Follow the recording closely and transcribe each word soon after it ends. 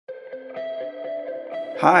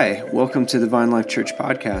Hi, welcome to the Vine Life Church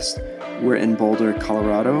podcast. We're in Boulder,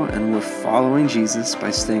 Colorado, and we're following Jesus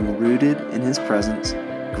by staying rooted in His presence,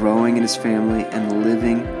 growing in His family, and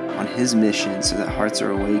living on His mission so that hearts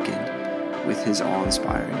are awakened with His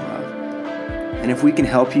awe-inspiring love. And if we can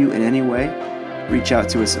help you in any way, reach out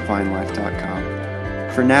to us at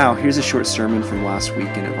vinelife.com. For now, here's a short sermon from last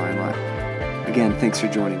weekend at Vine Life. Again, thanks for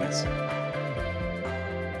joining us.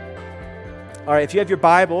 All right, if you have your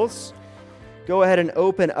Bibles, go ahead and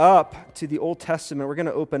open up to the Old Testament. We're going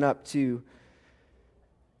to open up to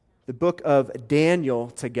the book of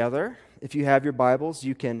Daniel together. If you have your Bibles,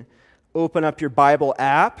 you can open up your Bible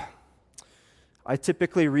app. I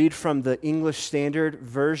typically read from the English Standard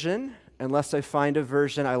Version, unless I find a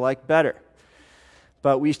version I like better.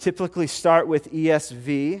 But we typically start with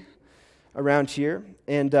ESV around here.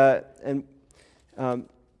 And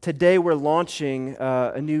today we're launching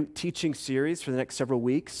a new teaching series for the next several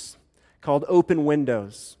weeks called Open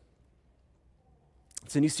Windows.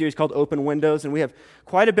 It's a new series called Open Windows, and we have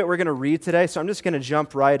quite a bit we're going to read today, so I'm just going to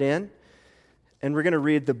jump right in, and we're going to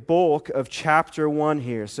read the bulk of chapter 1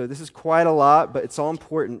 here. So this is quite a lot, but it's all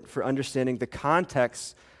important for understanding the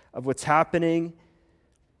context of what's happening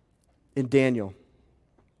in Daniel.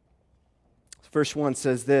 Verse 1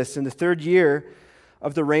 says this: In the third year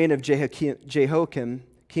of the reign of Jehoiakim,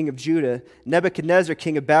 king of Judah, Nebuchadnezzar,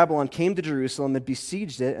 king of Babylon, came to Jerusalem and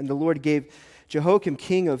besieged it, and the Lord gave Jehoiakim,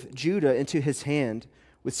 king of Judah, into his hand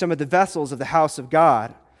with some of the vessels of the house of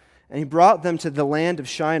God. And he brought them to the land of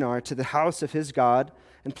Shinar, to the house of his God,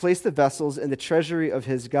 and placed the vessels in the treasury of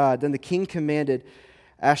his God. Then the king commanded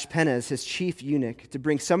Ashpenaz, his chief eunuch, to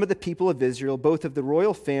bring some of the people of Israel, both of the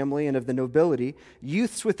royal family and of the nobility,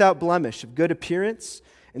 youths without blemish, of good appearance,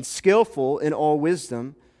 and skillful in all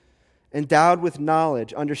wisdom, endowed with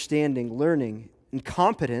knowledge, understanding, learning, and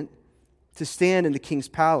competent to stand in the king's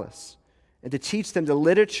palace, and to teach them the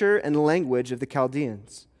literature and language of the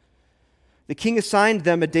Chaldeans. The king assigned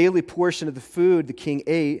them a daily portion of the food the king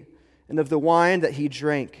ate, and of the wine that he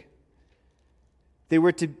drank. They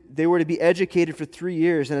were to be educated for 3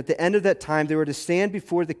 years, and at the end of that time they were to stand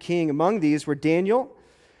before the king. Among these were Daniel,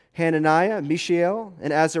 Hananiah, Mishael,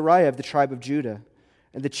 and Azariah of the tribe of Judah.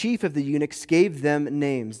 And the chief of the eunuchs gave them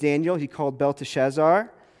names. Daniel he called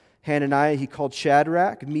Belteshazzar, Hananiah he called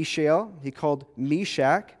Shadrach, Mishael he called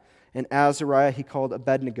Meshach, and Azariah he called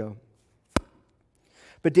Abednego.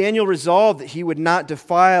 But Daniel resolved that he would not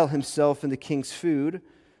defile himself in the king's food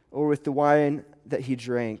or with the wine that he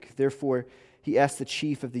drank. Therefore he asked the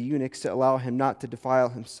chief of the eunuchs to allow him not to defile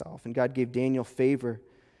himself. And God gave Daniel favor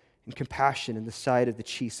and compassion in the sight of the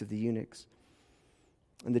chiefs of the eunuchs.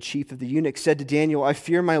 And the chief of the eunuchs said to Daniel, I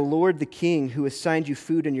fear my lord the king, who assigned you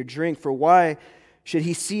food and your drink, for why should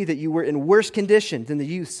he see that you were in worse condition than the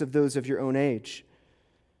youths of those of your own age?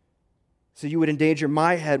 So you would endanger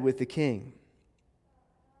my head with the king.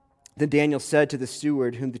 Then Daniel said to the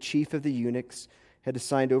steward, whom the chief of the eunuchs had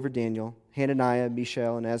assigned over Daniel, Hananiah,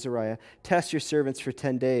 Mishael, and Azariah, test your servants for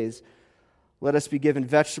 10 days. Let us be given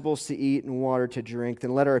vegetables to eat and water to drink.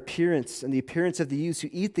 Then let our appearance and the appearance of the youths who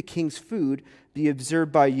eat the king's food be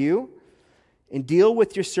observed by you, and deal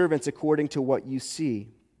with your servants according to what you see.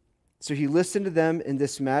 So he listened to them in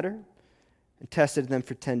this matter and tested them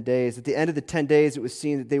for 10 days. At the end of the 10 days, it was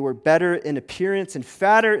seen that they were better in appearance and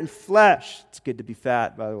fatter in flesh. It's good to be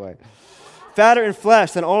fat, by the way. Fatter in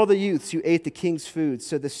flesh than all the youths who ate the king's food.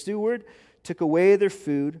 So the steward took away their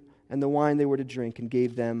food and the wine they were to drink and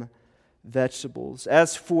gave them vegetables.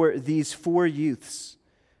 As for these 4 youths,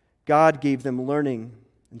 God gave them learning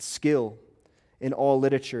and skill in all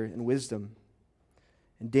literature and wisdom.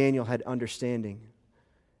 And Daniel had understanding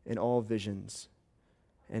in all visions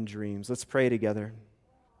and dreams. Let's pray together.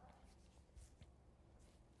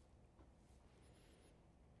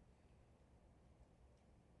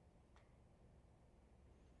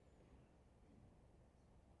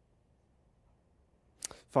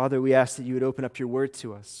 Father, we ask that you would open up your word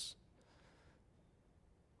to us.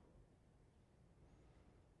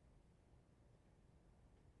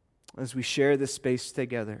 As we share this space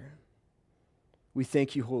together, we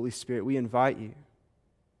thank you, Holy Spirit. We invite you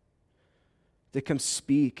to come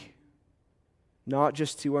speak, not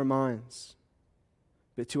just to our minds,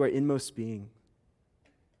 but to our inmost being.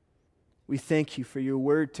 We thank you for your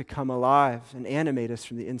word to come alive and animate us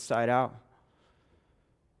from the inside out.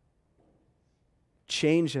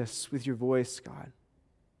 Change us with your voice, God.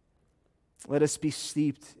 Let us be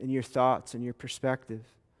steeped in your thoughts and your perspective.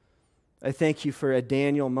 I thank you for a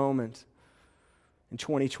Daniel moment in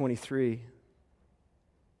 2023,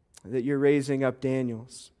 that you're raising up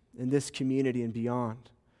Daniels in this community and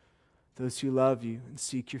beyond, those who love you and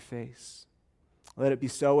seek your face. Let it be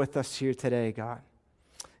so with us here today, God.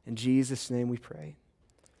 In Jesus' name we pray.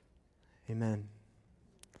 Amen.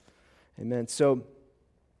 Amen. So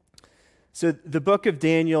the book of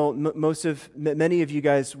Daniel, many of you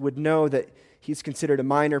guys would know that he's considered a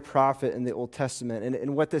minor prophet in the Old Testament.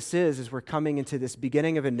 And what this is we're coming into this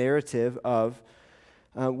beginning of a narrative of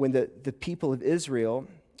when the people of Israel,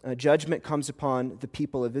 judgment comes upon the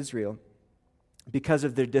people of Israel because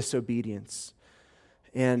of their disobedience.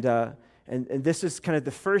 And this is kind of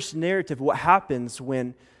the first narrative, what happens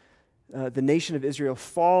when the nation of Israel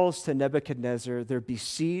falls to Nebuchadnezzar. They're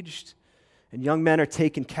besieged, and young men are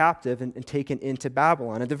taken captive and taken into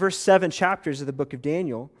Babylon. And the first 7 chapters of the book of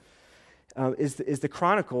Daniel is the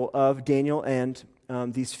chronicle of Daniel and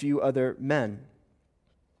these few other men.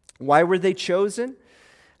 Why were they chosen?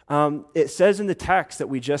 It says in the text that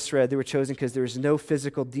we just read, they were chosen because there was no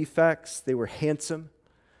physical defects. They were handsome.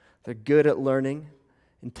 They're good at learning,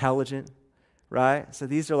 intelligent, right? So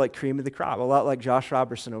these are like cream of the crop, a lot like Josh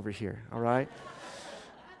Robertson over here, all right?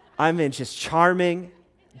 I mean, just charming,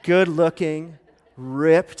 good looking,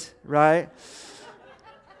 ripped, right?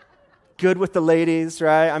 Good with the ladies,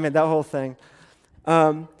 right? I mean, that whole thing.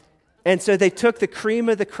 And so they took the cream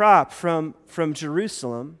of the crop from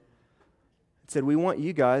Jerusalem and said, we want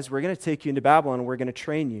you guys, we're going to take you into Babylon and we're going to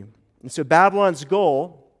train you. And so Babylon's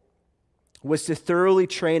goal was to thoroughly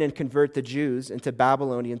train and convert the Jews into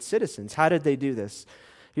Babylonian citizens. How did they do this?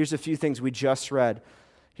 Here's a few things we just read.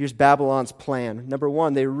 Here's Babylon's plan. Number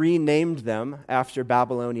 1, they renamed them after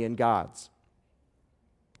Babylonian gods.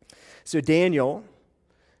 So Daniel,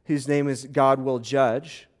 whose name is God will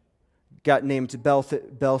judge, got named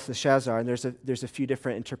Belteshazzar, and there's a few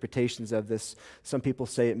different interpretations of this. Some people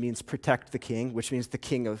say it means protect the king, which means the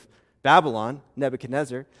king of Babylon,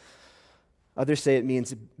 Nebuchadnezzar. Others say it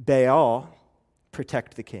means Baal,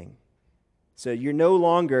 protect the king. So your name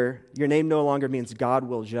no longer means God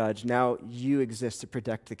will judge. Now you exist to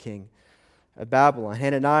protect the king of Babylon.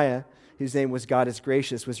 Hananiah, whose name was God is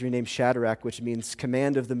gracious, was renamed Shadrach, which means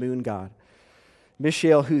command of the moon god.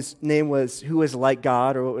 Mishael, whose name was who is like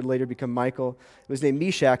God, or what would later become Michael, was named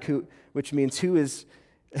Meshach, which means who is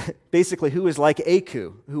like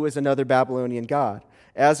Aku, who is another Babylonian god.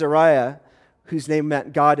 Azariah, whose name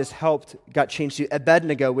meant God has helped, got changed to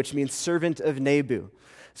Abednego, which means servant of Nebu.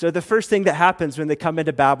 So the first thing that happens when they come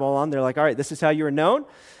into Babylon, they're like, all right, this is how you are known.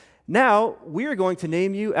 Now we are going to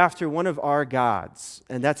name you after one of our gods,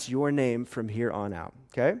 and that's your name from here on out,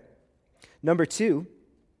 okay? Number 2,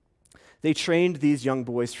 they trained these young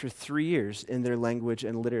boys for 3 years in their language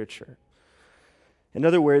and literature. In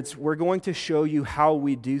other words, we're going to show you how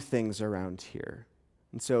we do things around here.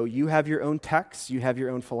 And so you have your own texts, you have your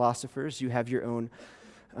own philosophers, you have your own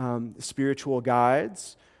spiritual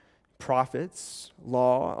guides, prophets,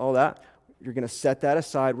 law, all that. You're going to set that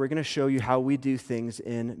aside. We're going to show you how we do things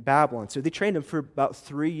in Babylon. So they trained them for about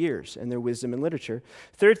 3 years in their wisdom and literature.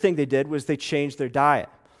 Third thing they did was they changed their diet.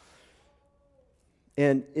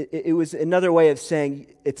 And it was another way of saying,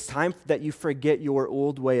 it's time that you forget your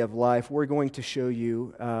old way of life. We're going to show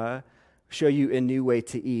you a new way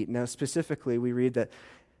to eat. Now, specifically, we read that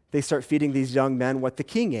they start feeding these young men what the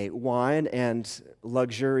king ate, wine and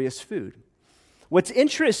luxurious food. What's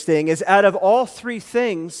interesting is out of all 3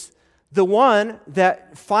 things, the one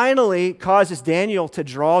that finally causes Daniel to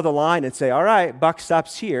draw the line and say, all right, buck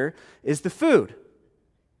stops here, is the food.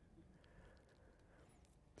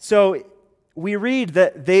 So we read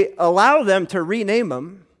that they allow them to rename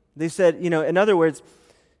them. They said, in other words,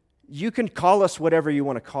 you can call us whatever you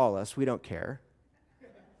want to call us. We don't care.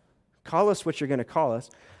 Call us what you're going to call us.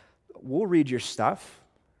 We'll read your stuff,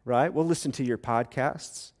 right? We'll listen to your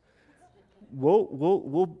podcasts.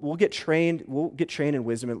 We'll get trained. We'll get trained in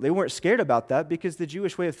wisdom. They weren't scared about that because the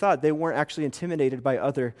Jewish way of thought, they weren't actually intimidated by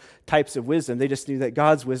other types of wisdom. They just knew that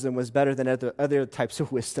God's wisdom was better than other types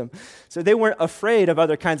of wisdom. So they weren't afraid of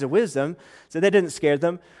other kinds of wisdom. So that didn't scare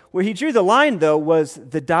them. Where he drew the line, though, was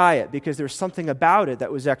the diet, because there was something about it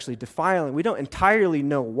that was actually defiling. We don't entirely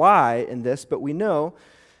know why in this, but we know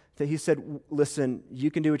that he said, listen,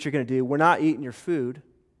 you can do what you're going to do. We're not eating your food.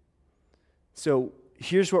 So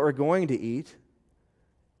here's what we're going to eat,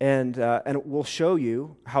 and we'll show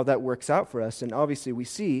you how that works out for us. And obviously we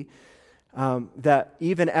see that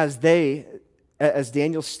even as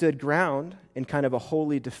Daniel stood ground in kind of a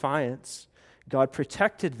holy defiance, God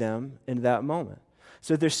protected them in that moment.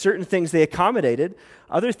 So there's certain things they accommodated,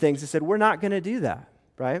 other things they said, we're not going to do that,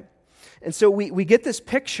 right? And so we get this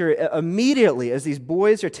picture immediately as these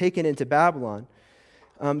boys are taken into Babylon,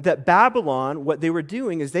 that Babylon, what they were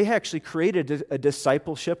doing is they actually created a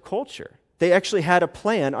discipleship culture. They actually had a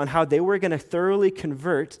plan on how they were going to thoroughly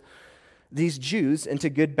convert these Jews into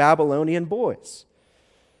good Babylonian boys.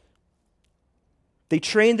 They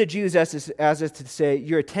trained the Jews as if to say,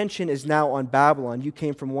 your attention is now on Babylon. You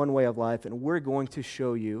came from one way of life, and we're going to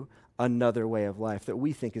show you another way of life that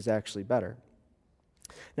we think is actually better.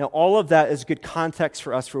 Now, all of that is good context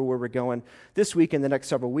for us for where we're going this week and the next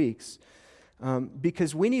several weeks,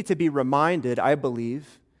 because we need to be reminded, I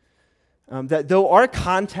believe, that though our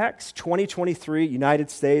context, 2023, United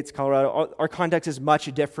States, Colorado, our context is much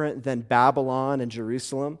different than Babylon and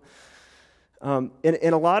Jerusalem.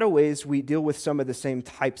 In a lot of ways, we deal with some of the same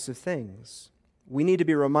types of things. We need to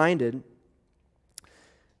be reminded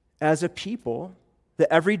as a people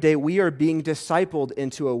that every day we are being discipled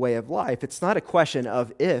into a way of life. It's not a question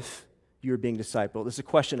of if you're being discipled. It's a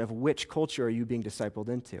question of which culture are you being discipled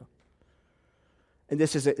into. And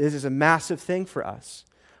this is a massive thing for us.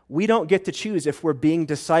 We don't get to choose if we're being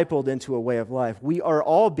discipled into a way of life. We are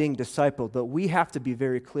all being discipled, but we have to be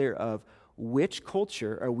very clear of which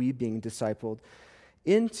culture are we being discipled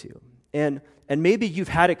into. And maybe you've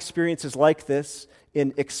had experiences like this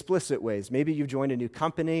in explicit ways. Maybe you've joined a new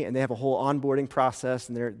company and they have a whole onboarding process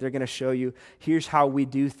and they're going to show you, here's how we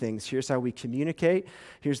do things, here's how we communicate,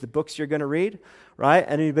 here's the books you're going to read, right?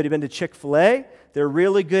 Anybody been to Chick-fil-A? They're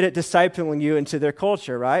really good at discipling you into their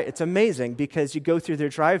culture, right? It's amazing because you go through their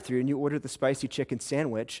drive-thru and you order the spicy chicken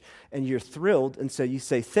sandwich and you're thrilled, and so you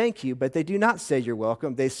say thank you, but they do not say you're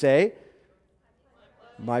welcome. They say,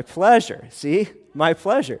 my pleasure. See? My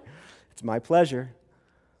pleasure. It's my pleasure.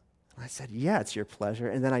 I said, yeah, it's your pleasure.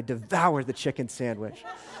 And then I devoured the chicken sandwich.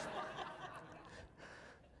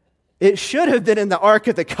 It should have been in the Ark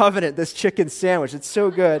of the Covenant, this chicken sandwich. It's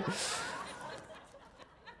so good.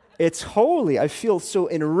 It's holy. I feel so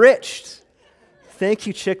enriched. Thank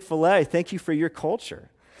you, Chick-fil-A. Thank you for your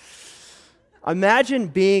culture.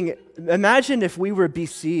 Imagine if we were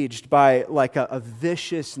besieged by like a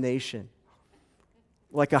vicious nation,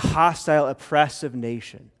 like a hostile, oppressive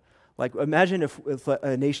nation. Like, imagine if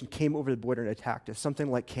a nation came over the border and attacked us,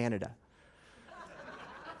 something like Canada,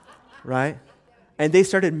 right? And they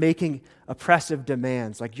started making oppressive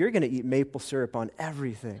demands, like, you're going to eat maple syrup on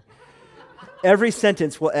everything. Every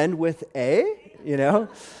sentence will end with A, you know?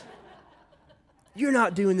 You're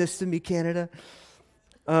not doing this to me, Canada.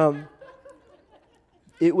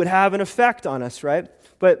 It would have an effect on us, right?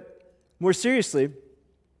 But more seriously,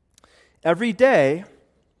 every day,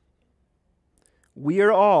 we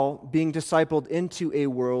are all being discipled into a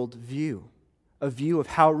world view, a view of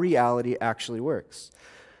how reality actually works.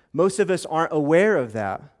 Most of us aren't aware of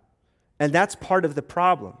that, and that's part of the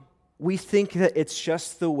problem. We think that it's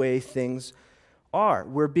just the way things are.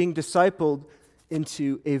 We're being discipled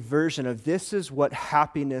into a version of this is what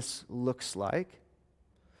happiness looks like,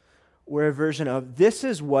 or a version of this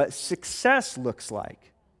is what success looks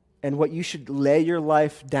like, and what you should lay your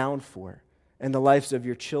life down for, and the lives of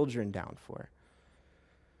your children down for.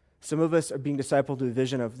 Some of us are being discipled to a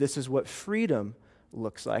vision of this is what freedom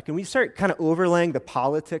looks like. And we start kind of overlaying the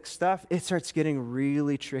politics stuff, it starts getting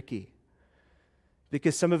really tricky.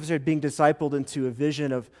 Because some of us are being discipled into a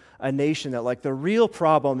vision of a nation that, like, the real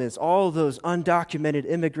problem is all those undocumented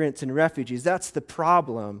immigrants and refugees. That's the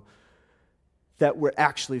problem that we're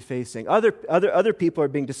actually facing. Other people are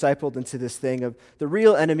being discipled into this thing of the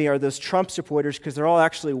real enemy are those Trump supporters because they're all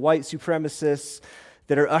actually white supremacists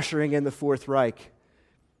that are ushering in the Fourth Reich.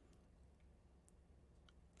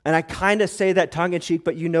 And I kind of say that tongue-in-cheek,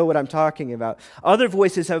 but you know what I'm talking about. Other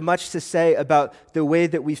voices have much to say about the way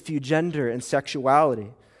that we view gender and sexuality.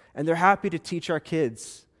 And they're happy to teach our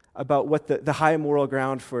kids about what the high moral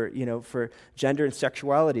ground for gender and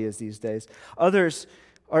sexuality is these days. Others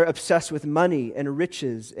are obsessed with money and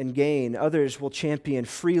riches and gain. Others will champion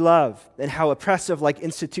free love and how oppressive like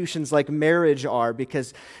institutions like marriage are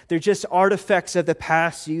because they're just artifacts of the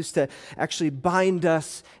past used to actually bind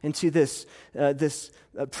us into this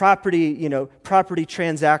property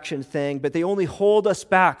transaction thing, but they only hold us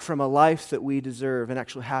back from a life that we deserve and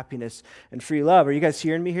actual happiness and free love. Are you guys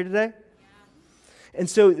hearing me here today? And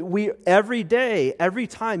so every day, every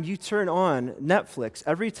time you turn on Netflix,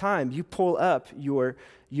 every time you pull up your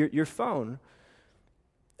phone,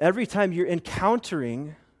 every time you're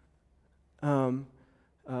encountering a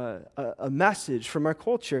message from our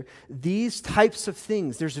culture, these types of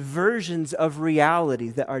things, there's versions of reality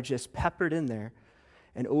that are just peppered in there.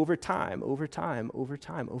 And over time,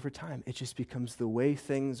 it just becomes the way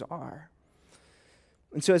things are.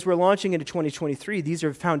 And so as we're launching into 2023, these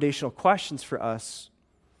are foundational questions for us.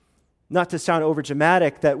 Not to sound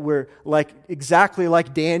overdramatic that we're exactly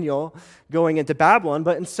like Daniel going into Babylon,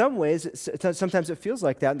 but in some ways, sometimes it feels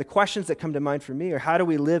like that. And the questions that come to mind for me are, how do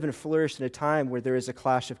we live and flourish in a time where there is a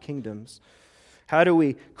clash of kingdoms? How do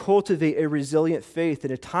we cultivate a resilient faith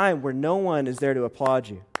in a time where no one is there to applaud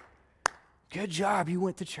you? Good job, you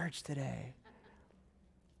went to church today.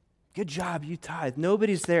 Good job, you tithed.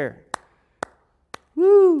 Nobody's there.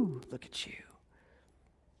 Woo, look at you.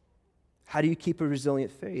 How do you keep a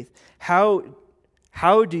resilient faith? How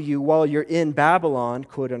do you, while you're in Babylon,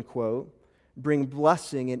 quote unquote, bring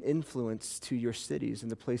blessing and influence to your cities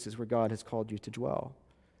and the places where God has called you to dwell,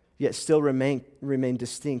 yet still remain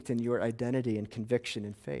distinct in your identity and conviction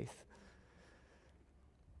and faith?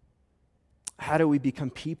 How do we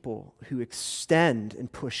become people who extend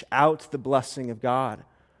and push out the blessing of God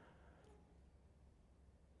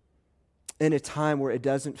in a time where it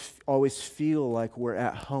doesn't always feel like we're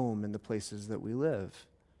at home in the places that we live?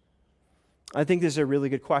 I think these are really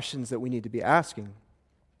good questions that we need to be asking.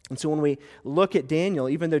 And so when we look at Daniel,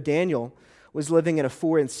 even though Daniel was living in a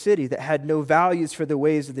foreign city that had no values for the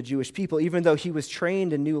ways of the Jewish people, even though he was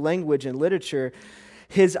trained in new language and literature,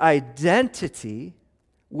 his identity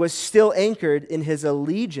was still anchored in his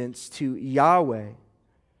allegiance to Yahweh.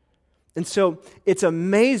 And so it's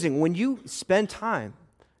amazing when you spend time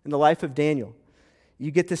in the life of Daniel, you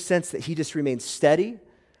get the sense that he just remained steady,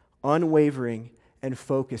 unwavering, and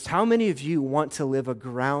focused. How many of you want to live a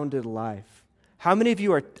grounded life? How many of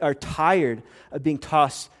you are tired of being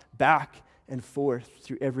tossed back and forth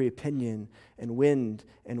through every opinion and wind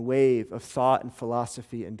and wave of thought and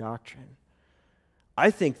philosophy and doctrine? I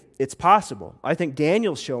think it's possible. I think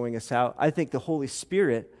Daniel's showing us how. I think the Holy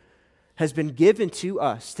Spirit has been given to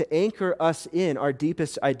us to anchor us in our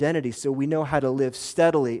deepest identity so we know how to live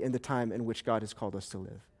steadily in the time in which God has called us to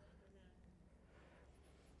live.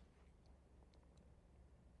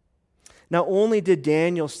 Not only did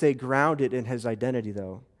Daniel stay grounded in his identity,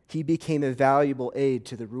 though, he became a valuable aid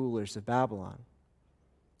to the rulers of Babylon.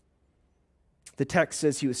 The text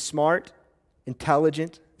says he was smart,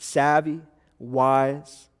 intelligent, savvy,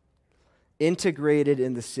 wise, integrated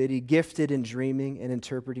in the city, gifted in dreaming and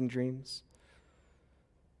interpreting dreams.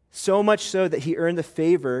 So much so that he earned the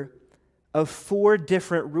favor of 4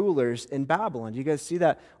 different rulers in Babylon. You guys see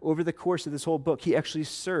that over the course of this whole book? He actually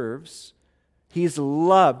serves. He's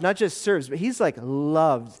loved, not just serves, but he's like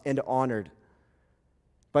loved and honored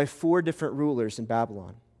by 4 different rulers in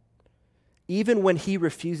Babylon. Even when he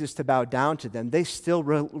refuses to bow down to them, they still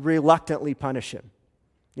reluctantly punish him.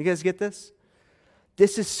 You guys get this?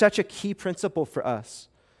 This is such a key principle for us.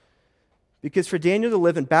 Because for Daniel to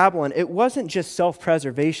live in Babylon, it wasn't just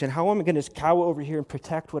self-preservation. How am I going to cower over here and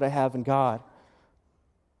protect what I have in God?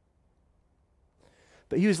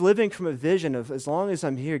 But he was living from a vision of, as long as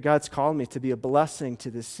I'm here, God's called me to be a blessing to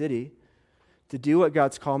this city, to do what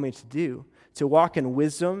God's called me to do, to walk in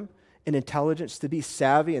wisdom and intelligence, to be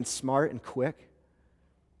savvy and smart and quick.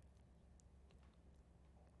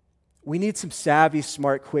 We need some savvy,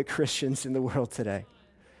 smart, quick Christians in the world today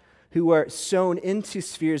who are sown into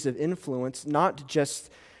spheres of influence, not just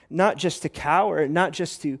to cower, not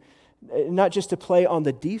just to play on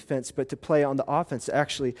the defense, but to play on the offense, to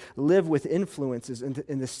actually live with influences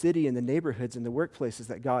in the city and the neighborhoods and the workplaces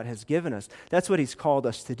that God has given us. That's what he's called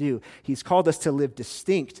us to do. He's called us to live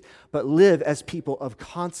distinct, but live as people of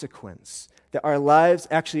consequence, that our lives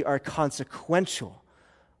actually are consequential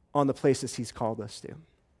on the places he's called us to.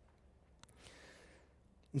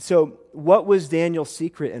 And so, what was Daniel's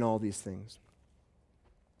secret in all these things?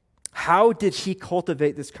 How did he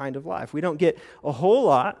cultivate this kind of life? We don't get a whole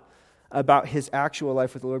lot about his actual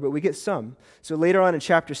life with the Lord, but we get some. So later on in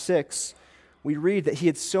chapter 6, we read that he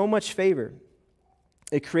had so much favor,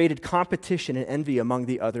 it created competition and envy among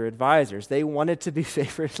the other advisors. They wanted to be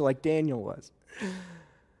favored like Daniel was.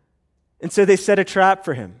 And so they set a trap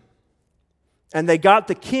for him. And they got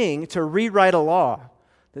the king to rewrite a law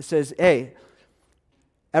that says, hey,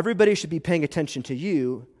 everybody should be paying attention to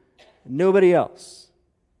you, nobody else.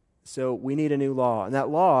 So we need a new law. And that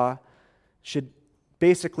law should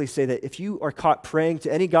basically say that if you are caught praying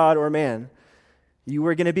to any god or man, you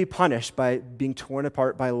were going to be punished by being torn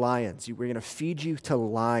apart by lions. You were going to feed you to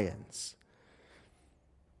lions.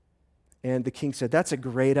 And the king said, that's a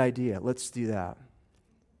great idea. Let's do that.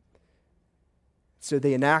 So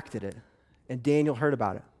they enacted it, and Daniel heard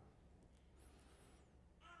about it.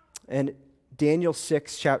 And Daniel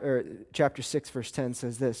 6, chapter 6, verse 10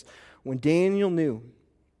 says this, when Daniel knew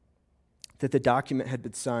that the document had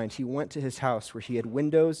been signed, he went to his house where he had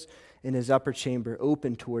windows in his upper chamber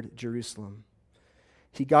open toward Jerusalem.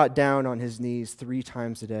 He got down on his knees 3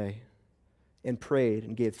 times a day and prayed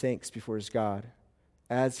and gave thanks before his God,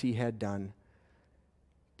 as he had done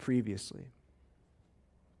previously.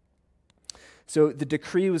 So the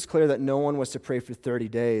decree was clear that no one was to pray for 30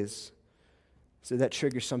 days. So that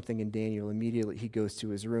triggers something in Daniel. Immediately he goes to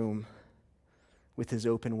his room with his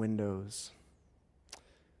open windows.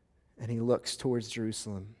 and he looks towards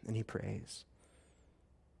Jerusalem and he prays.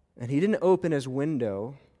 And he didn't open his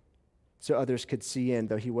window so others could see in,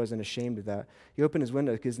 though he wasn't ashamed of that. He opened his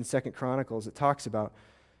window because in 2 Chronicles it talks about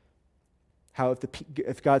how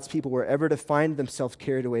if God's people were ever to find themselves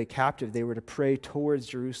carried away captive, they were to pray towards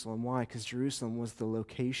Jerusalem. Why? Because Jerusalem was the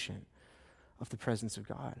location of the presence of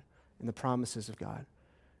God and the promises of God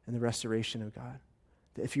and the restoration of God.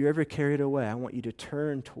 That if you're ever carried away, I want you to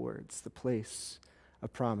turn towards the place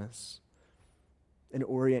of promise and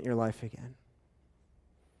orient your life again.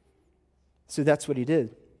 So that's what he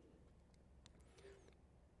did.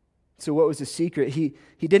 So what was the secret? He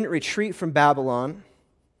didn't retreat from Babylon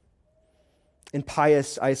in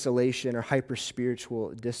pious isolation or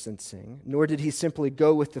hyper-spiritual distancing, nor did he simply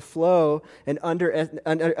go with the flow and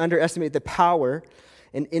underestimate the power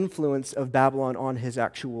and influence of Babylon on his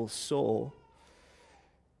actual soul.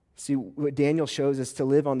 See, what Daniel shows us to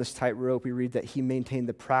live on this tightrope, we read that he maintained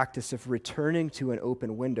the practice of returning to an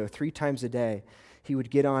open window 3 times a day. He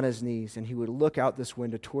would get on his knees and he would look out this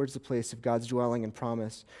window towards the place of God's dwelling and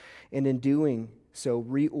promise, and in doing so,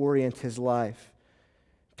 reorient his life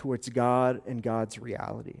towards God and God's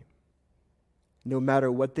reality. No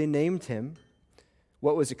matter what they named him,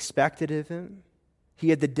 what was expected of him, he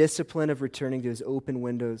had the discipline of returning to his open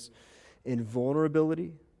windows in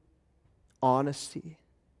vulnerability, honesty,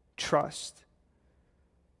 trust.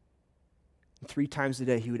 And 3 times a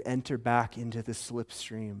day, he would enter back into the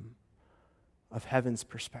slipstream of heaven's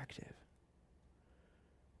perspective.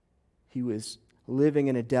 He was living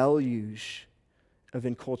in a deluge of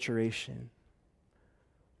enculturation.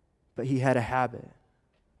 But he had a habit.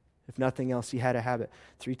 If nothing else, he had a habit.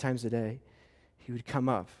 3 times a day, he would come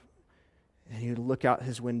up and he would look out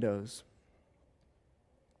his windows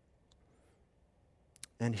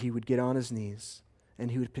and he would get on his knees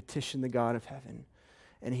and he would petition the God of heaven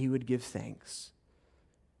and he would give thanks.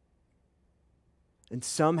 And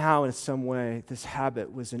somehow, in some way, this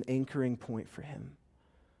habit was an anchoring point for him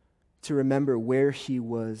to remember where he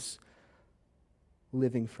was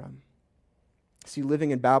living from. See, living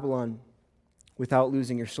in Babylon without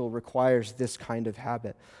losing your soul requires this kind of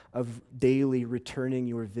habit of daily returning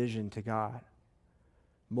your vision to God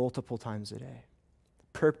multiple times a day.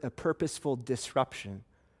 A purposeful disruption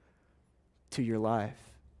to your life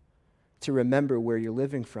to remember where you're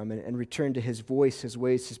living from and return to his voice, his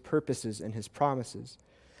ways, his purposes, and his promises.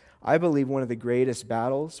 I believe one of the greatest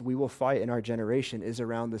battles we will fight in our generation is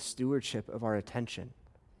around the stewardship of our attention.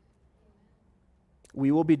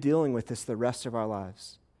 We will be dealing with this the rest of our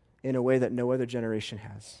lives in a way that no other generation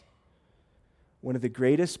has. One of the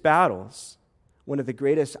greatest battles, one of the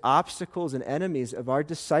greatest obstacles and enemies of our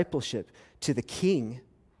discipleship to the King,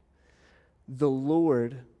 the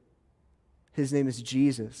Lord, his name is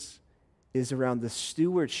Jesus, is around the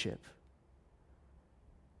stewardship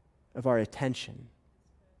of our attention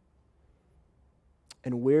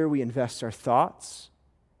and where we invest our thoughts,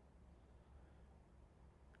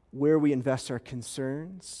 where we invest our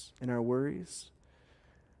concerns and our worries,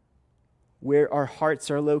 where our hearts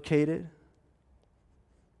are located,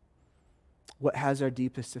 what has our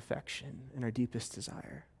deepest affection and our deepest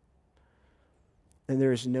desire. And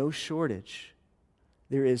there is no shortage,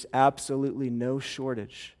 there is absolutely no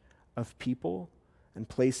shortage of people and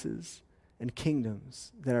places and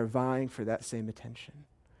kingdoms that are vying for that same attention.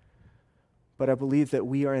 But I believe that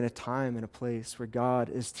we are in a time and a place where God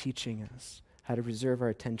is teaching us how to reserve our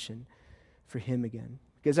attention for him again.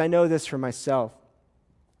 Because I know this for myself.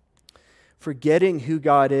 Forgetting who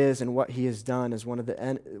God is and what he has done is one of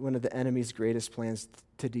the enemy's greatest plans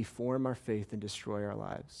to deform our faith and destroy our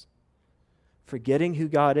lives. Forgetting who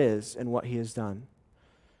God is and what he has done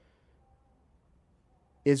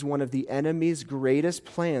is one of the enemy's greatest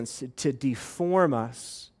plans to deform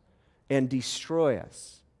us and destroy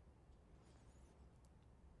us.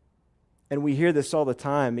 And we hear this all the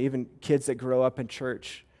time, even kids that grow up in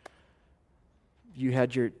church. You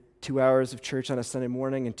had your 2 hours of church on a Sunday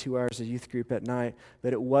morning and 2 hours of youth group at night,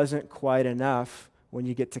 but it wasn't quite enough when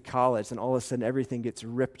you get to college, and all of a sudden everything gets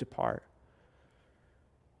ripped apart.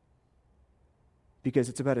 Because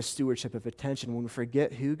it's about a stewardship of attention. When we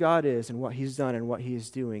forget who God is and what he's done and what he is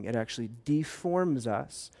doing, it actually deforms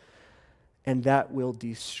us, and that will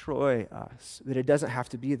destroy us. But it doesn't have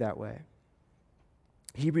to be that way.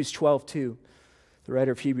 Hebrews 12:2, the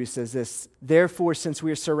writer of Hebrews says this: "Therefore, since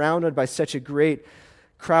we are surrounded by such a great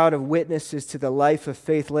crowd of witnesses to the life of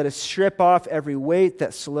faith, let us strip off every weight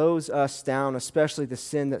that slows us down, especially the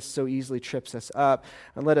sin that so easily trips us up,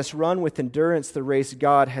 and let us run with endurance the race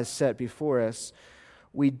God has set before us.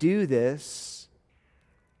 We do this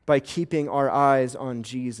by keeping our eyes on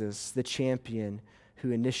Jesus, the champion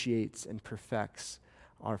who initiates and perfects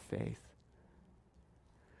our faith.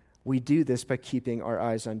 We do this by keeping our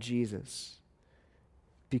eyes on Jesus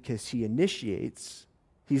because he initiates.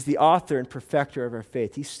 He's the author and perfecter of our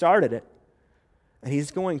faith. He started it, and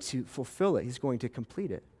he's going to fulfill it. He's going to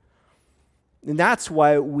complete it. And that's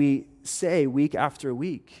why we say week after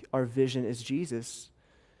week, our vision is Jesus.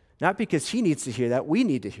 Not because he needs to hear that, we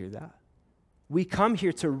need to hear that. We come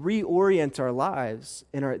here to reorient our lives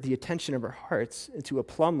and the attention of our hearts into a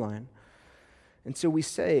plumb line. And so we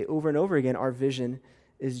say over and over again, our vision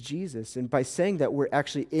is Jesus. And by saying that, we're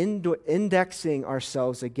actually indexing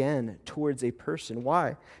ourselves again towards a person.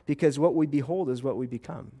 Why? Because what we behold is what we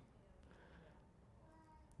become.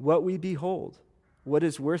 What we behold, what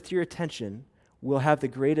is worth your attention, will have the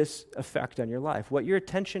greatest effect on your life. What your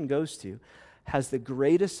attention goes to has the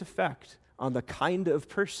greatest effect on the kind of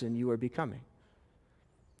person you are becoming.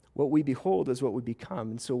 What we behold is what we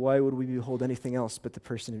become. And so why would we behold anything else but the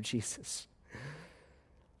person of Jesus?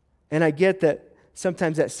 And I get that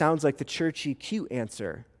sometimes that sounds like the churchy, cute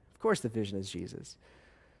answer. Of course the vision is Jesus.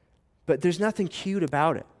 But there's nothing cute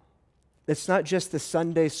about it. It's not just the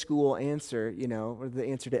Sunday school answer, or the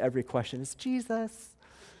answer to every question. It's Jesus.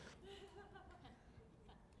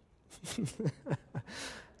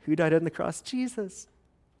 Who died on the cross? Jesus.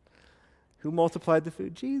 Who multiplied the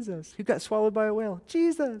food? Jesus. Who got swallowed by a whale?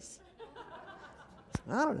 Jesus.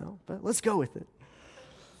 I don't know, but let's go with it.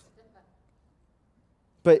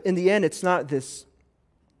 But in the end, it's not this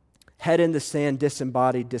head in the sand,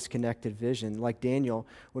 disembodied, disconnected vision. Like Daniel,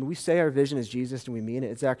 when we say our vision is Jesus and we mean it,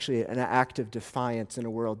 it's actually an act of defiance in a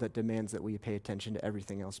world that demands that we pay attention to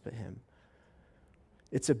everything else but him.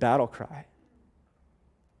 It's a battle cry.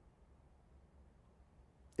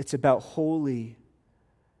 It's about holy.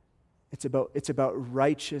 It's about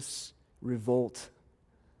righteous revolt.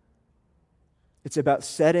 It's about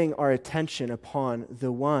setting our attention upon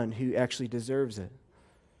the one who actually deserves it.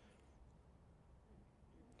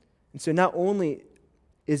 And so not only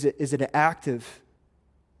is it an act of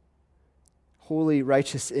holy,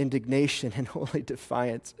 righteous indignation and holy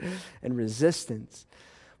defiance and resistance,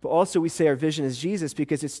 but also we say our vision is Jesus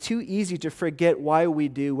because it's too easy to forget why we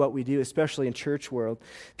do what we do, especially in church world.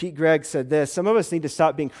 Pete Greig said this: some of us need to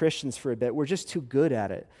stop being Christians for a bit. We're just too good at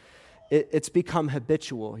it. It's become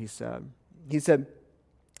habitual, he said. He said,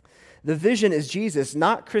 the vision is Jesus,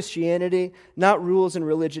 not Christianity, not rules and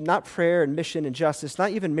religion, not prayer and mission and justice, not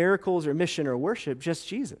even miracles or mission or worship, just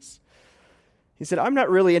Jesus. He said, I'm not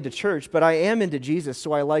really into church, but I am into Jesus,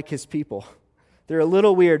 so I like his people. They're a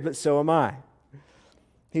little weird, but so am I.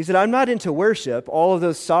 He said, I'm not into worship, all of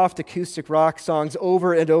those soft acoustic rock songs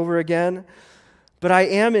over and over again, but I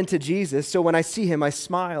am into Jesus, so when I see him, I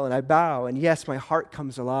smile and I bow, and yes, my heart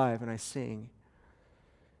comes alive and I sing.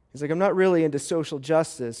 He's like, I'm not really into social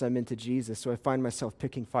justice, I'm into Jesus, so I find myself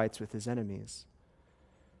picking fights with his enemies.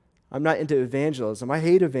 I'm not into evangelism. I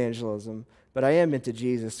hate evangelism, but I am into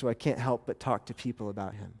Jesus, so I can't help but talk to people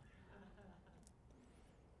about him.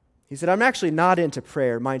 He said, I'm actually not into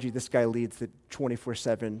prayer. Mind you, this guy leads the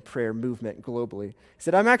 24/7 prayer movement globally. He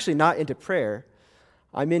said, I'm actually not into prayer.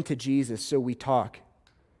 I'm into Jesus, so we talk.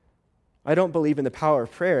 I don't believe in the power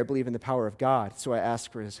of prayer. I believe in the power of God, so I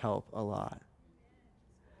ask for his help a lot.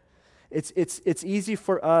 It's easy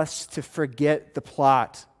for us to forget the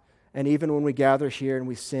plot. And even when we gather here and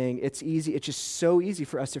we sing, it's just so easy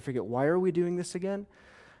for us to forget, why are we doing this again?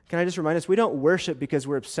 Can I just remind us, we don't worship because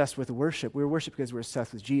we're obsessed with worship. We worship because we're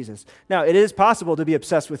obsessed with Jesus. Now, it is possible to be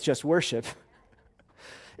obsessed with just worship.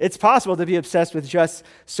 It's possible to be obsessed with just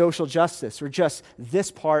social justice or just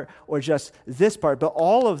this part or just this part. But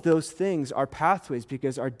all of those things are pathways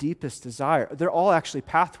because our deepest desire, they're all actually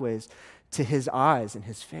pathways to his eyes and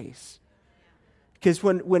his face. Because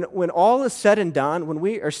when all is said and done, when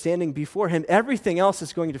we are standing before him, everything else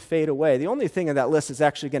is going to fade away. The only thing on that list is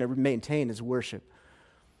actually going to maintain is worship.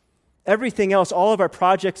 Everything else, all of our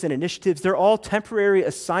projects and initiatives, they're all temporary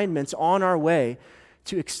assignments on our way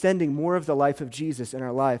to extending more of the life of Jesus in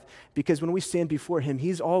our life. Because when we stand before him,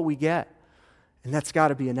 he's all we get. And that's got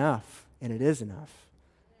to be enough. And it is enough.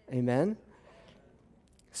 Amen?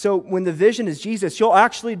 So when the vision is Jesus, you'll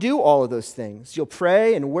actually do all of those things. You'll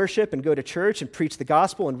pray and worship and go to church and preach the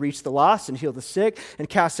gospel and reach the lost and heal the sick and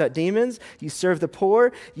cast out demons. You serve the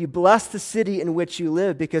poor. You bless the city in which you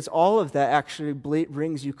live because all of that actually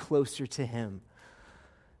brings you closer to him.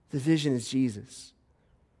 The vision is Jesus.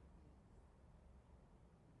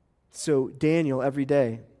 So Daniel, every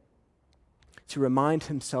day, to remind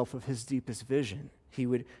himself of his deepest vision, he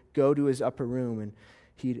would go to his upper room and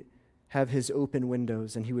he'd have his open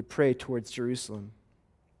windows, and he would pray towards Jerusalem.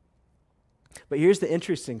 But here's the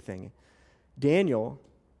interesting thing. Daniel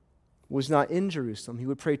was not in Jerusalem. He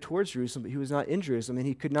would pray towards Jerusalem, but he was not in Jerusalem, and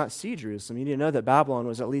he could not see Jerusalem. You need to know that Babylon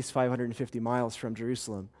was at least 550 miles from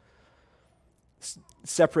Jerusalem,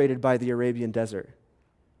 separated by the Arabian desert.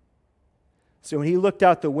 So when he looked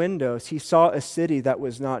out the windows, he saw a city that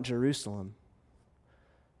was not Jerusalem,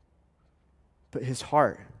 but his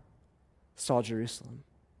heart saw Jerusalem.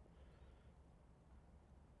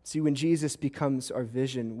 See, when Jesus becomes our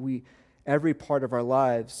vision, every part of our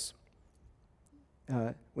lives,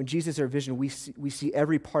 when Jesus is our vision, we see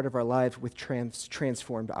every part of our lives with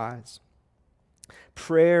transformed eyes.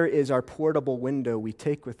 Prayer is our portable window we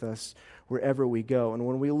take with us wherever we go. And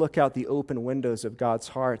when we look out the open windows of God's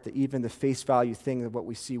heart, that even the face value thing of what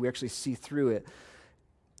we see, we actually see through it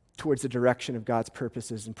towards the direction of God's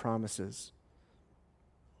purposes and promises.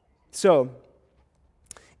 So,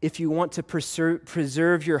 if you want to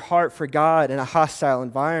preserve your heart for God in a hostile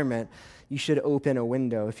environment, you should open a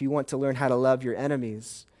window. If you want to learn how to love your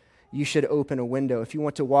enemies, you should open a window. If you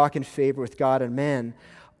want to walk in favor with God and man,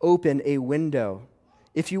 open a window.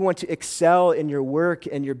 If you want to excel in your work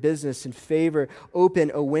and your business in favor,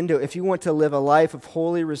 open a window. If you want to live a life of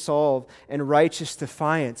holy resolve and righteous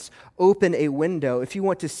defiance, open a window. If you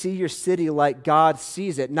want to see your city like God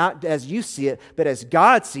sees it, not as you see it, but as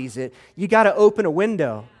God sees it, you got to open a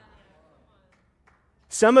window.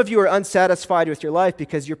 Some of you are unsatisfied with your life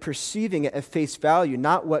because you're perceiving it at face value,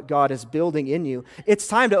 not what God is building in you. It's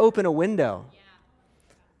time to open a window.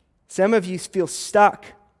 Some of you feel stuck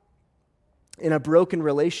in a broken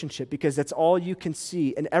relationship because that's all you can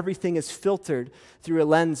see, and everything is filtered through a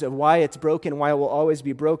lens of why it's broken, why it will always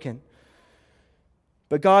be broken.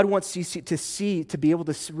 But God wants you to be able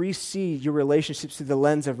to re-see your relationships through the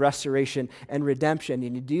lens of restoration and redemption,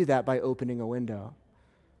 and you do that by opening a window.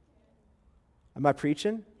 Am I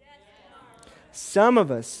preaching? Some of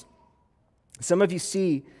you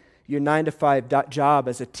see your 9-to-5 job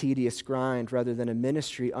as a tedious grind rather than a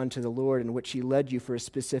ministry unto the Lord in which He led you for a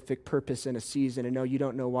specific purpose in a season. And no, you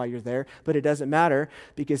don't know why you're there, but it doesn't matter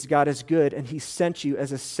because God is good and He sent you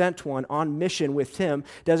as a sent one on mission with Him.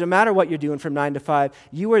 Doesn't matter what you're doing from 9 to 5.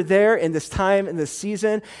 You are there in this time, in this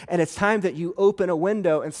season, and it's time that you open a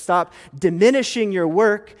window and stop diminishing your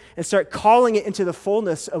work and start calling it into the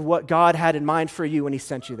fullness of what God had in mind for you when He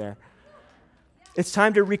sent you there. It's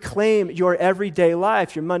time to reclaim your everyday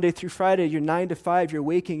life, your Monday through Friday, your 9 to 5, you're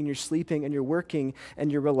waking and you're sleeping and you're working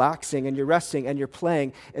and you're relaxing and you're resting and you're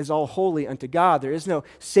playing is all holy unto God. There is no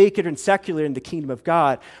sacred and secular in the kingdom of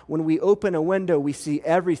God. When we open a window, we see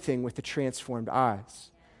everything with the transformed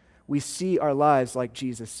eyes. We see our lives like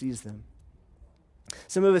Jesus sees them.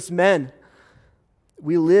 Some of us men,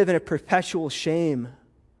 we live in a perpetual shame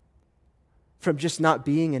from just not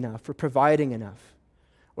being enough or providing enough,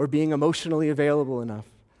 or being emotionally available enough.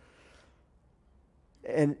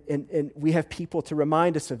 And we have people to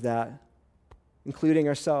remind us of that, including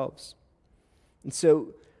ourselves. And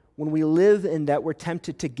so when we live in that, we're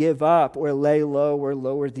tempted to give up or lay low or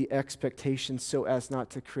lower the expectations so as not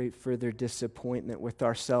to create further disappointment with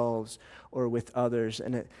ourselves or with others.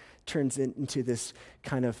 And it turns into this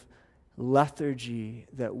kind of lethargy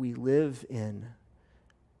that we live in.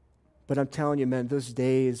 But I'm telling you, man, those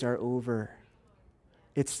days are over.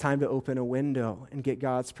 It's time to open a window and get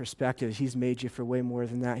God's perspective. He's made you for way more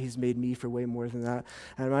than that. He's made me for way more than that.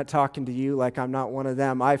 And I'm not talking to you like I'm not one of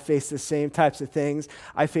them. I face the same types of things.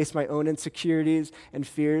 I face my own insecurities and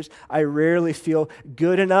fears. I rarely feel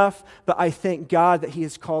good enough, but I thank God that He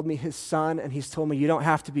has called me His son, and He's told me you don't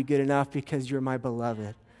have to be good enough because you're my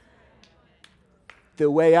beloved.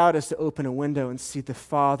 The way out is to open a window and see the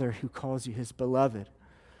Father who calls you His beloved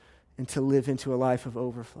and to live into a life of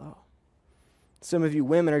overflow. Some of you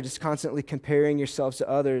women are just constantly comparing yourselves to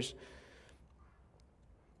others,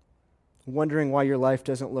 wondering why your life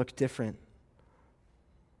doesn't look different,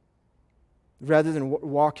 rather than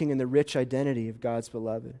walking in the rich identity of God's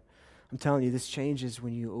beloved. I'm telling you, this changes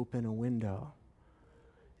when you open a window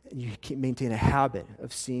and you maintain a habit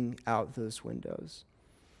of seeing out those windows.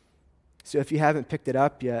 So if you haven't picked it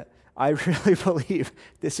up yet, I really believe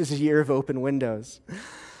this is a year of open windows.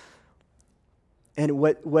 And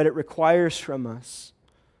what it requires from us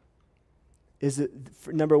is, that,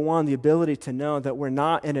 number one, the ability to know that we're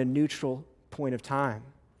not in a neutral point of time.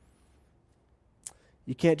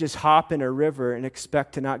 You can't just hop in a river and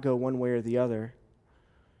expect to not go one way or the other.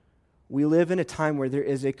 We live in a time where there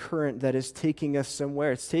is a current that is taking us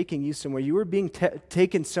somewhere. It's taking you somewhere. You are being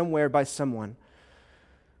taken somewhere by someone.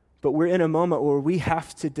 But we're in a moment where we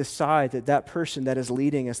have to decide that that person that is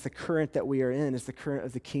leading us, the current that we are in, is the current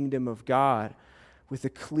of the kingdom of God, with a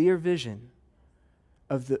clear vision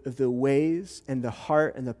of the ways and the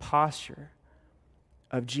heart and the posture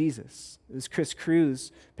of Jesus. It was Chris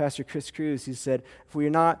Cruz, Pastor Chris Cruz, who said, if we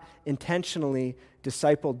are not intentionally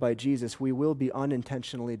discipled by Jesus, we will be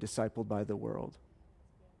unintentionally discipled by the world.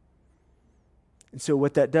 And so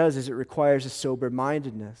what that does is it requires a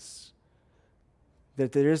sober-mindedness,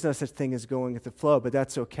 that there is no such thing as going with the flow, but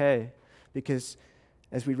that's okay, because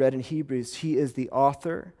as we read in Hebrews, he is the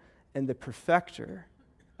author and the perfecter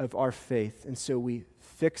of our faith. And so we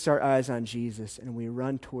fix our eyes on Jesus and we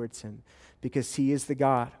run towards him, because he is the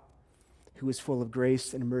God who is full of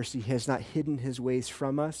grace and mercy. He has not hidden his ways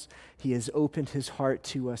from us. He has opened his heart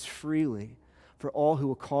to us freely for all who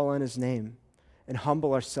will call on his name and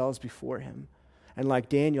humble ourselves before him. And like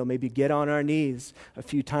Daniel, maybe get on our knees a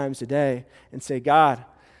few times a day and say, God,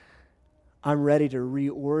 I'm ready to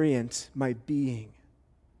reorient my being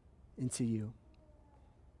into you.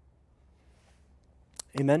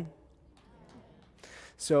 Amen?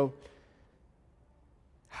 So,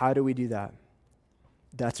 how do we do that?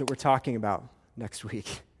 That's what we're talking about next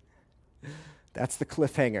week. That's the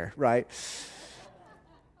cliffhanger, right?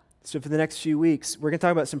 So for the next few weeks, we're going to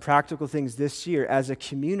talk about some practical things this year as a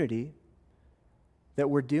community that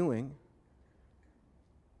we're doing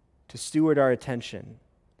to steward our attention,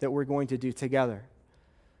 that we're going to do together,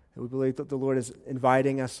 that we believe that the Lord is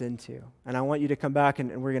inviting us into. And I want you to come back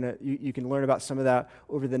and we're going to, you can learn about some of that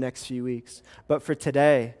over the next few weeks. But for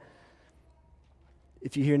today,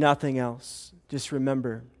 if you hear nothing else, just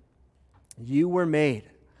remember, you were made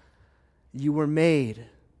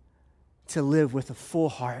to live with a full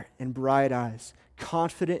heart and bright eyes,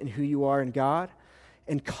 confident in who you are in God,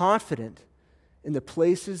 and confident in the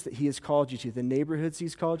places that he has called you to, the neighborhoods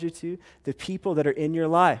he's called you to, the people that are in your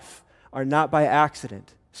life are not by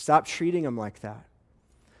accident. Stop treating them like that.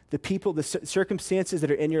 The people, the circumstances that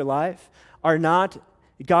are in your life are not,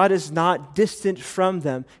 God is not distant from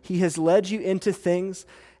them. He has led you into things,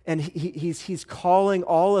 and he's calling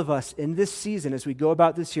all of us in this season as we go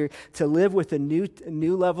about this year to live with a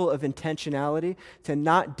new level of intentionality, to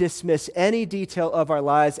not dismiss any detail of our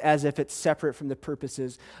lives as if it's separate from the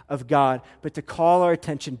purposes of God, but to call our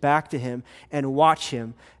attention back to him and watch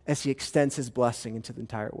him as he extends his blessing into the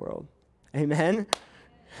entire world. Amen?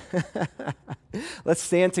 Let's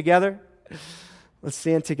stand together. Let's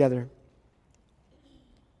stand together.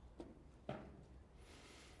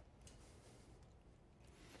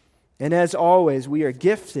 And as always, we are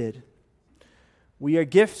gifted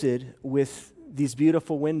with these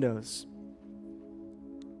beautiful windows.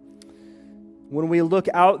 When we look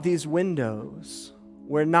out these windows,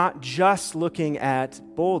 we're not just looking at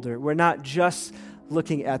Boulder. We're not just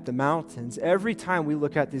looking at the mountains. Every time we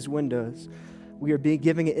look at these windows, we are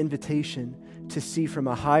giving an invitation to see from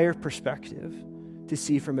a higher perspective, to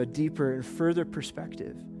see from a deeper and further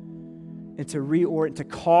perspective, and to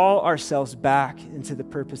call ourselves back into the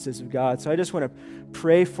purposes of God. So I just want to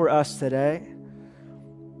pray for us today.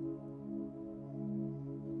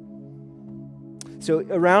 So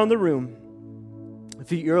around the room,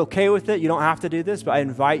 if you're okay with it, you don't have to do this, but I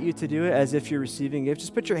invite you to do it as if you're receiving a gift.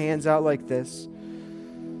 Just put your hands out like this.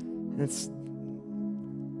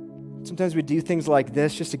 Sometimes we do things like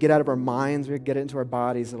this just to get out of our minds, we get it into our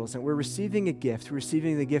bodies a little bit. We're receiving a gift. We're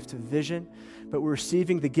receiving the gift of vision, but we're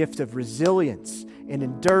receiving the gift of resilience and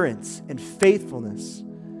endurance and faithfulness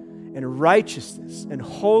and righteousness and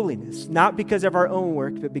holiness, not because of our own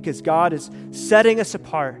work, but because God is setting us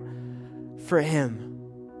apart for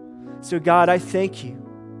him. So God, I thank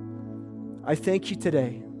you. I thank you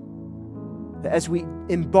today that as we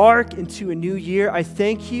embark into a new year, I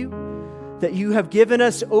thank you that you have given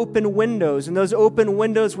us open windows, and those open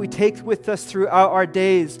windows we take with us throughout our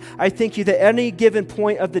days. I thank you that at any given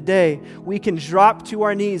point of the day, we can drop to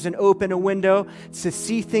our knees and open a window to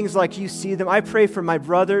see things like you see them. I pray for my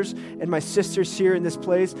brothers and my sisters here in this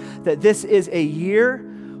place that this is a year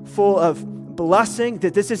full of blessing,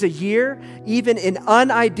 that this is a year, even in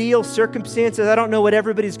unideal circumstances. I don't know what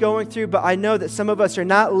everybody's going through, but I know that some of us are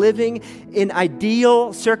not living in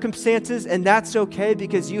ideal circumstances, and that's okay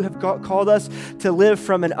because you have called us to live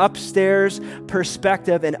from an upstairs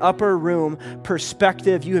perspective, an upper room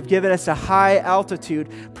perspective. You have given us a high altitude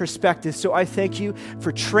perspective. So I thank you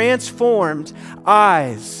for transformed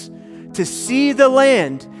eyes to see the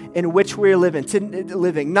land in which we're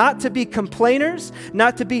living, not to be complainers,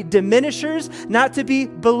 not to be diminishers, not to be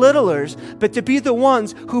belittlers, but to be the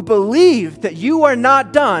ones who believe that you are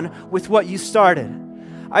not done with what you started.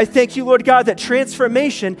 I thank you, Lord God, that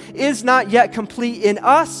transformation is not yet complete in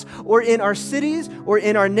us or in our cities or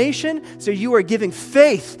in our nation. So you are giving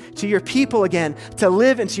faith to your people again to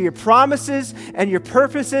live into your promises and your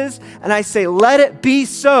purposes. And I say, let it be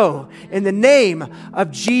so in the name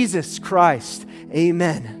of Jesus Christ.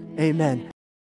 Amen. Amen.